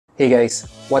Hey guys,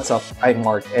 what's up? I'm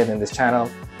Mark, and in this channel,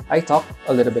 I talk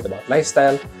a little bit about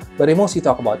lifestyle, but I mostly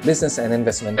talk about business and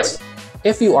investments.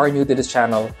 If you are new to this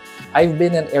channel, I've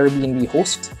been an Airbnb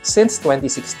host since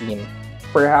 2016.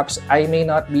 Perhaps I may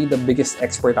not be the biggest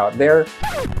expert out there,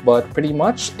 but pretty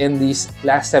much in these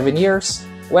last 7 years,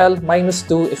 well,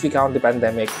 -2 if you count the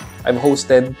pandemic, I've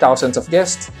hosted thousands of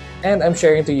guests, and I'm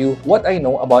sharing to you what I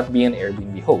know about being an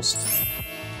Airbnb host.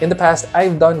 In the past,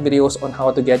 I've done videos on how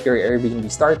to get your Airbnb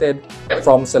started,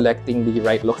 from selecting the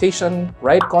right location,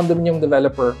 right condominium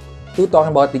developer, to talking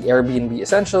about the Airbnb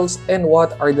essentials and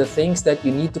what are the things that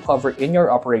you need to cover in your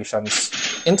operations.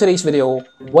 In today's video,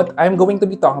 what I'm going to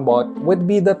be talking about would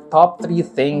be the top 3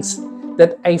 things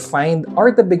that I find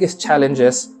are the biggest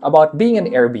challenges about being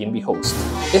an Airbnb host.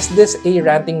 Is this a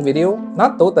ranting video?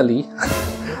 Not totally.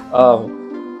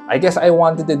 I guess I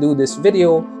wanted to do this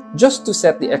video just to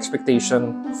set the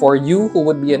expectation for you who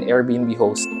would be an Airbnb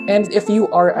host. And if you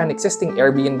are an existing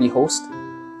Airbnb host,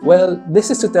 well,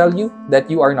 this is to tell you that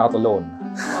you are not alone.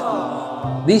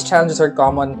 These challenges are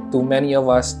common to many of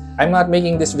us. I'm not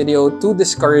making this video to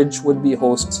discourage would-be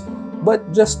hosts, but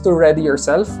just to ready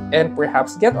yourself and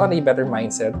perhaps get on a better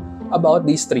mindset about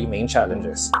these 3 main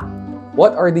challenges.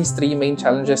 What are these 3 main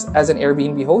challenges as an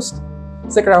Airbnb host?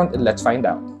 Stick around and let's find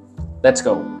out. Let's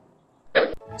go.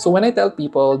 So when I tell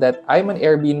people that I'm an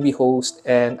Airbnb host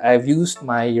and I've used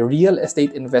my real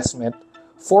estate investment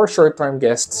for short-term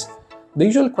guests, the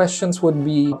usual questions would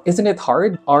be, isn't it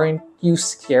hard? Aren't you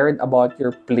scared about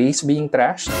your place being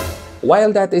trashed? While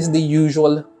that is the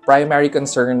usual primary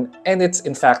concern, and it's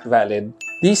in fact valid,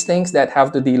 these things that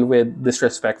have to deal with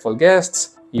disrespectful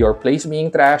guests, your place being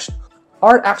trashed,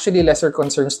 are actually lesser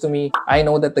concerns to me. I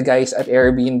know that the guys at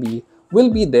Airbnb will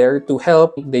be there to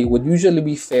help. They would usually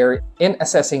be fair in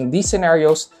assessing these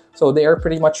scenarios, so they are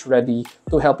pretty much ready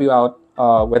to help you out,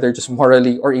 whether just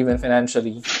morally or even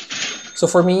financially. So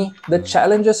for me, the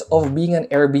challenges of being an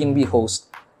Airbnb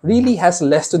host really has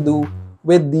less to do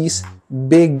with these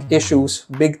big issues,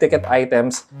 big ticket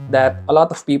items that a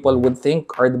lot of people would think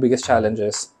are the biggest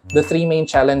challenges. The 3 main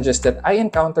challenges that I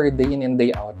encounter day in and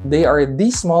day out, they are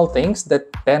these small things that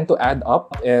tend to add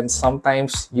up, and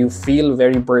sometimes you feel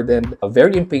very burdened,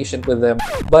 very impatient with them.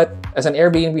 But as an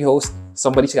Airbnb host,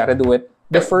 somebody's gotta do it.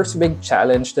 The first big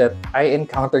challenge that I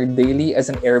encounter daily as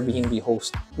an Airbnb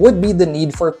host would be the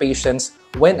need for patience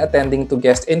when attending to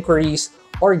guest inquiries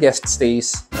or guest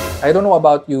stays. I don't know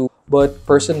about you, but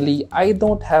personally, I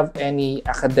don't have any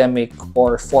academic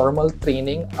or formal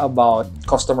training about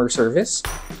customer service.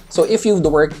 So if you've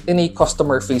worked in a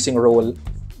customer-facing role,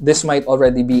 this might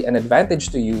already be an advantage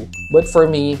to you. But for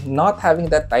me, not having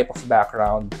that type of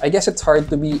background, I guess it's hard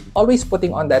to be always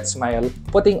putting on that smile,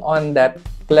 putting on that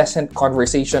pleasant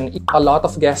conversation. A lot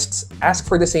of guests ask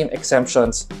for the same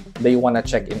exemptions. They want to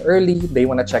check in early, they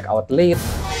want to check out late.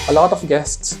 A lot of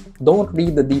guests don't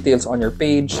read the details on your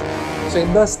page. So it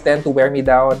does tend to wear me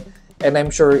down, and I'm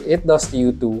sure it does to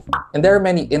you too. And there are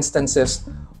many instances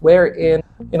wherein,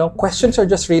 questions are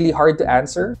just really hard to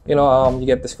answer. You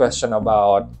get this question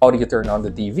about, how do you turn on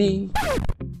the TV?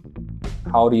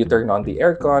 How do you turn on the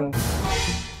aircon?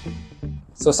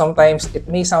 So sometimes it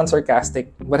may sound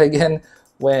sarcastic, but again,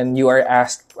 when you are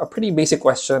asked a pretty basic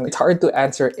question, it's hard to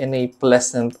answer in a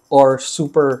pleasant or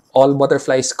super all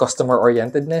butterflies customer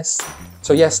orientedness.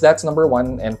 So yes, that's number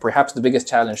 1 and perhaps the biggest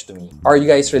challenge to me. Are you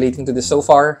guys relating to this so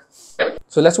far?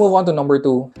 So let's move on to number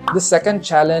 2. The second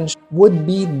challenge would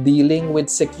be dealing with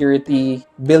security,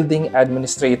 building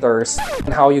administrators,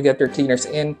 and how you get your cleaners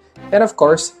in, and of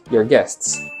course, your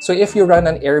guests. So if you run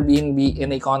an Airbnb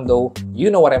in a condo,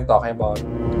 you know what I'm talking about.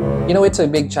 It's a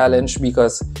big challenge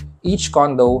because each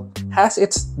condo has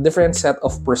its different set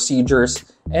of procedures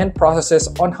and processes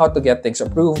on how to get things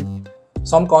approved.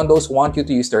 Some condos want you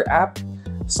to use their app,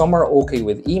 some are okay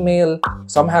with email,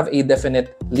 some have a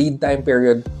definite lead time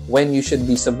period when you should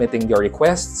be submitting your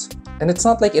requests. And it's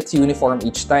not like it's uniform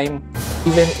each time,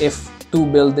 even if 2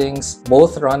 buildings,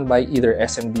 both run by either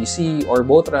SMDC or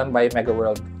both run by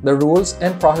MegaWorld. The rules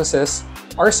and processes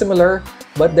are similar,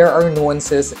 but there are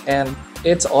nuances, and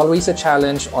it's always a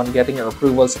challenge on getting your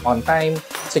approvals on time.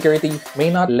 Security may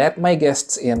not let my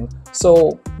guests in,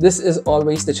 so this is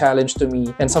always the challenge to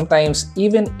me. And sometimes,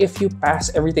 even if you pass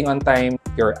everything on time,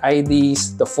 your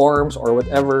IDs, the forms, or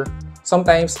whatever,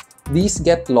 sometimes these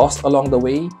get lost along the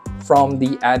way. From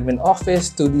the admin office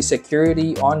to the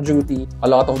security on duty, a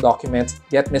lot of documents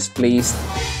get misplaced.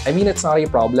 I mean, it's not a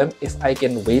problem if I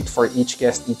can wait for each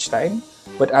guest each time,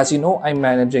 but as you know, I'm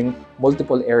managing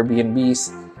multiple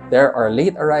Airbnbs. There are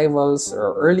late arrivals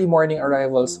or early morning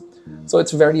arrivals. So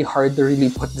it's very hard to really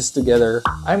put this together.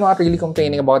 I'm not really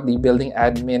complaining about the building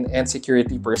admin and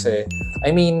security per se.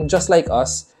 I mean, just like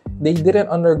us, they didn't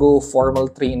undergo formal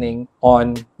training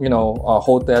on,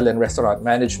 hotel and restaurant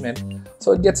management.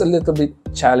 So it gets a little bit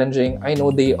challenging. I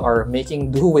know they are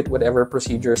making do with whatever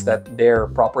procedures that their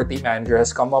property manager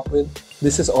has come up with.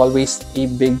 This is always a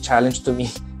big challenge to me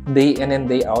day in and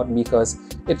day out because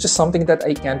it's just something that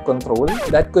I can't control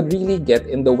that could really get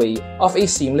in the way of a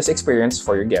seamless experience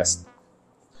for your guest.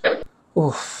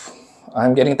 Oof,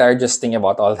 I'm getting tired just thinking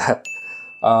about all that.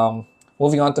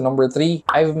 Moving on to number 3,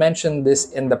 I've mentioned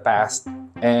this in the past,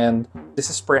 and this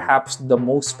is perhaps the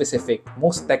most specific,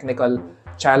 most technical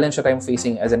challenge that I'm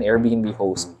facing as an Airbnb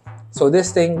host. So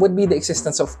this thing would be the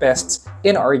existence of pests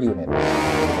in our unit.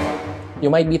 You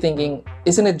might be thinking,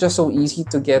 isn't it just so easy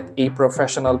to get a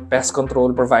professional pest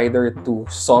control provider to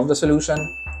solve the solution?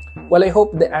 Well, I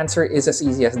hope the answer is as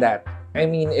easy as that. I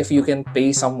mean, if you can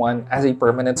pay someone as a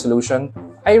permanent solution,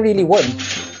 I really would.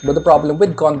 But the problem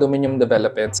with condominium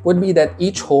developments would be that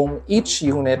each home, each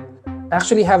unit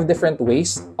actually have different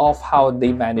ways of how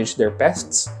they manage their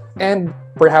pests and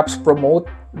perhaps promote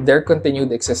their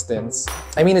continued existence.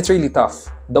 I mean, it's really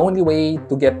tough. The only way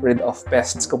to get rid of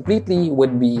pests completely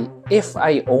would be if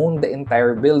I own the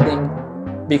entire building,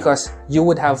 because you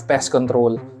would have pest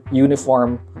control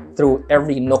uniform through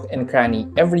every nook and cranny,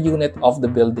 every unit of the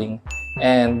building.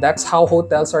 And that's how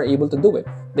hotels are able to do it.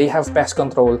 They have pest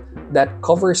control that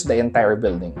covers the entire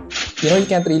building. You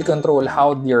can't really control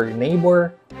how your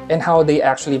neighbor and how they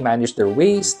actually manage their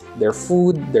waste, their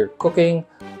food, their cooking,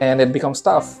 and it becomes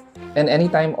tough. And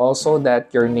anytime also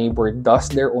that your neighbor does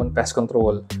their own pest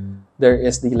control, there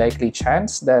is the likely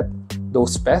chance that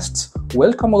those pests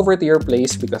will come over to your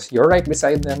place because you're right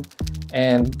beside them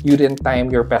and you didn't time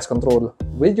your pest control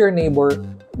with your neighbor.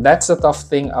 That's the tough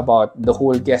thing about the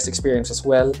whole guest experience as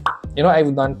well.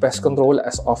 I've done pest control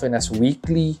as often as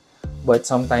weekly, but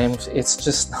sometimes it's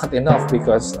just not enough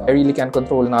because I really can't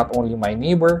control not only my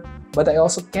neighbor, but I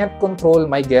also can't control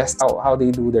my guests, how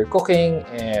they do their cooking,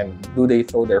 and do they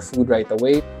throw their food right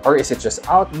away, or is it just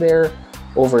out there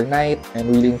overnight and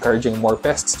really encouraging more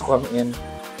pests to come in.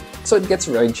 So it gets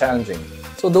very challenging.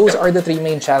 So those are the 3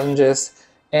 main challenges,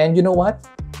 and you know what?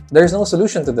 There's no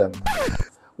solution to them.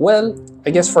 Well,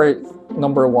 I guess for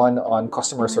number 1 on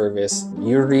customer service,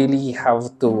 you really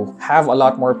have to have a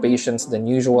lot more patience than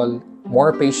usual.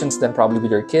 More patience than probably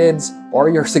with your kids or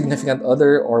your significant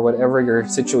other or whatever your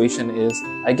situation is.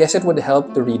 I guess it would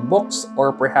help to read books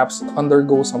or perhaps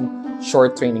undergo some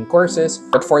short training courses.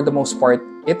 But for the most part,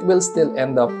 it will still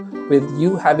end up with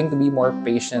you having to be more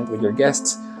patient with your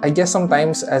guests. I guess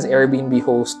sometimes as Airbnb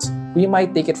hosts, we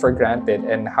might take it for granted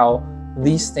and how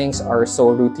these things are so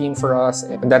routine for us.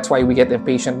 And that's why we get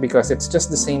impatient because it's just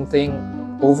the same thing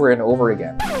over and over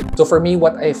again. So for me,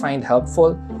 what I find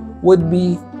helpful would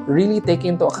be really take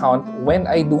into account when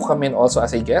I do come in also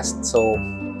as a guest. So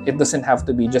it doesn't have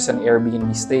to be just an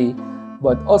Airbnb stay,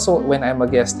 but also when I'm a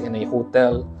guest in a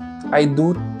hotel, I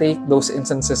do take those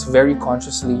instances very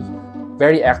consciously,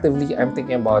 very actively. I'm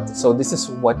thinking about, so this is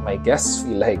what my guests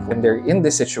feel like when they're in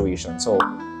this situation. So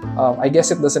I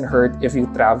guess it doesn't hurt if you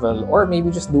travel or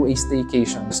maybe just do a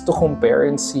staycation just to compare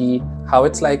and see how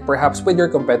it's like perhaps with your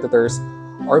competitors,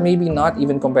 or maybe not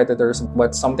even competitors,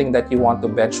 but something that you want to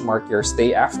benchmark your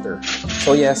stay after.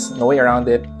 So yes, no way around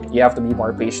it. You have to be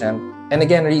more patient. And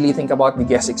again, really think about the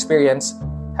guest experience,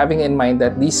 having in mind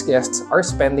that these guests are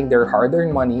spending their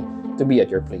hard-earned money to be at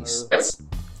your place.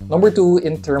 Number 2,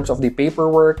 in terms of the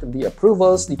paperwork, the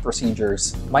approvals, the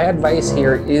procedures, my advice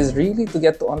here is really to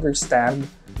get to understand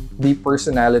the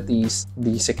personalities,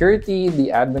 the security, the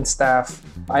admin staff.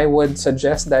 I would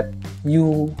suggest that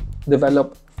you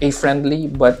develop a friendly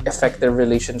but effective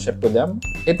relationship with them.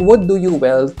 It would do you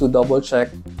well to double check,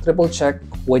 triple check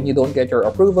when you don't get your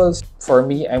approvals. For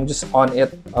me, I'm just on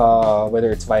it, whether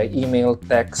it's via email,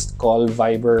 text, call,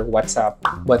 Viber, WhatsApp.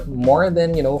 But more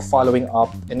than, following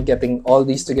up and getting all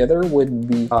these together would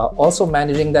be also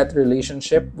managing that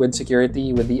relationship with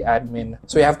security, with the admin.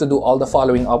 So you have to do all the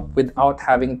following up without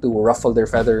having to ruffle their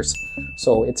feathers.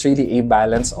 So it's really a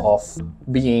balance of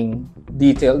being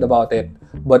detailed about it,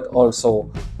 but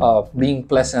also being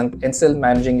pleasant and still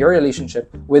managing your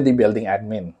relationship with the building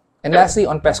admin. And lastly,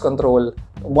 on pest control,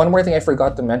 one more thing I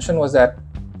forgot to mention was that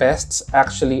pests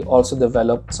actually also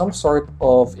develop some sort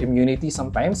of immunity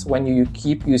sometimes when you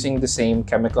keep using the same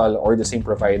chemical or the same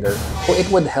provider. So it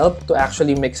would help to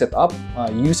actually mix it up,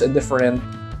 use a different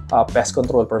pest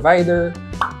control provider.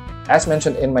 As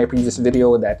mentioned in my previous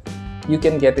video, that you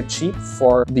can get it cheap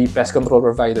for the pest control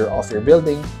provider of your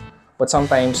building, but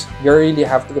sometimes you really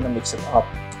have to mix it up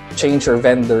change your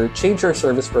vendor, change your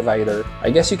service provider. I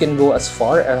guess you can go as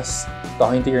far as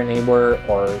talking to your neighbor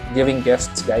or giving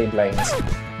guests guidelines.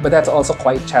 But that's also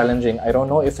quite challenging. I don't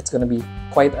know if it's going to be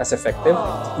quite as effective.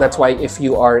 That's why if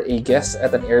you are a guest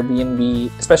at an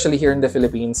Airbnb, especially here in the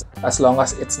Philippines, as long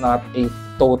as it's not a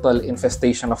total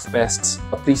infestation of pests,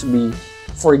 please be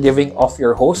forgiving of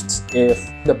your hosts if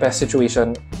the pest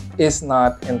situation is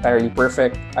not entirely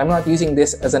perfect. I'm not using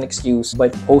this as an excuse,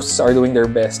 but hosts are doing their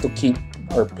best to keep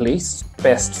our place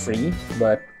pest-free,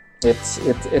 but it's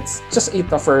just a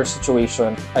tougher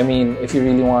situation. I mean, if you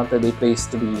really wanted a place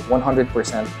to be 100%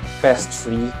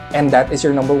 pest-free, and that is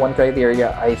your number one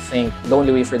criteria, I think the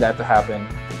only way for that to happen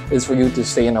is for you to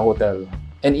stay in a hotel.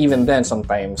 And even then,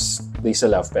 sometimes they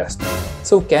still have pests.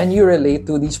 So can you relate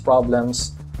to these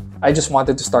problems? I just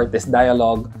wanted to start this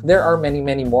dialogue. There are many,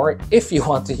 many more if you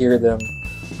want to hear them.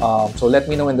 So let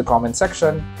me know in the comment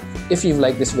section. If you've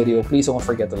liked this video, please don't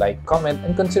forget to like, comment,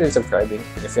 and consider subscribing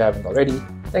if you haven't already.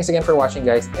 Thanks again for watching,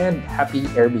 guys, and happy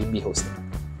Airbnb hosting.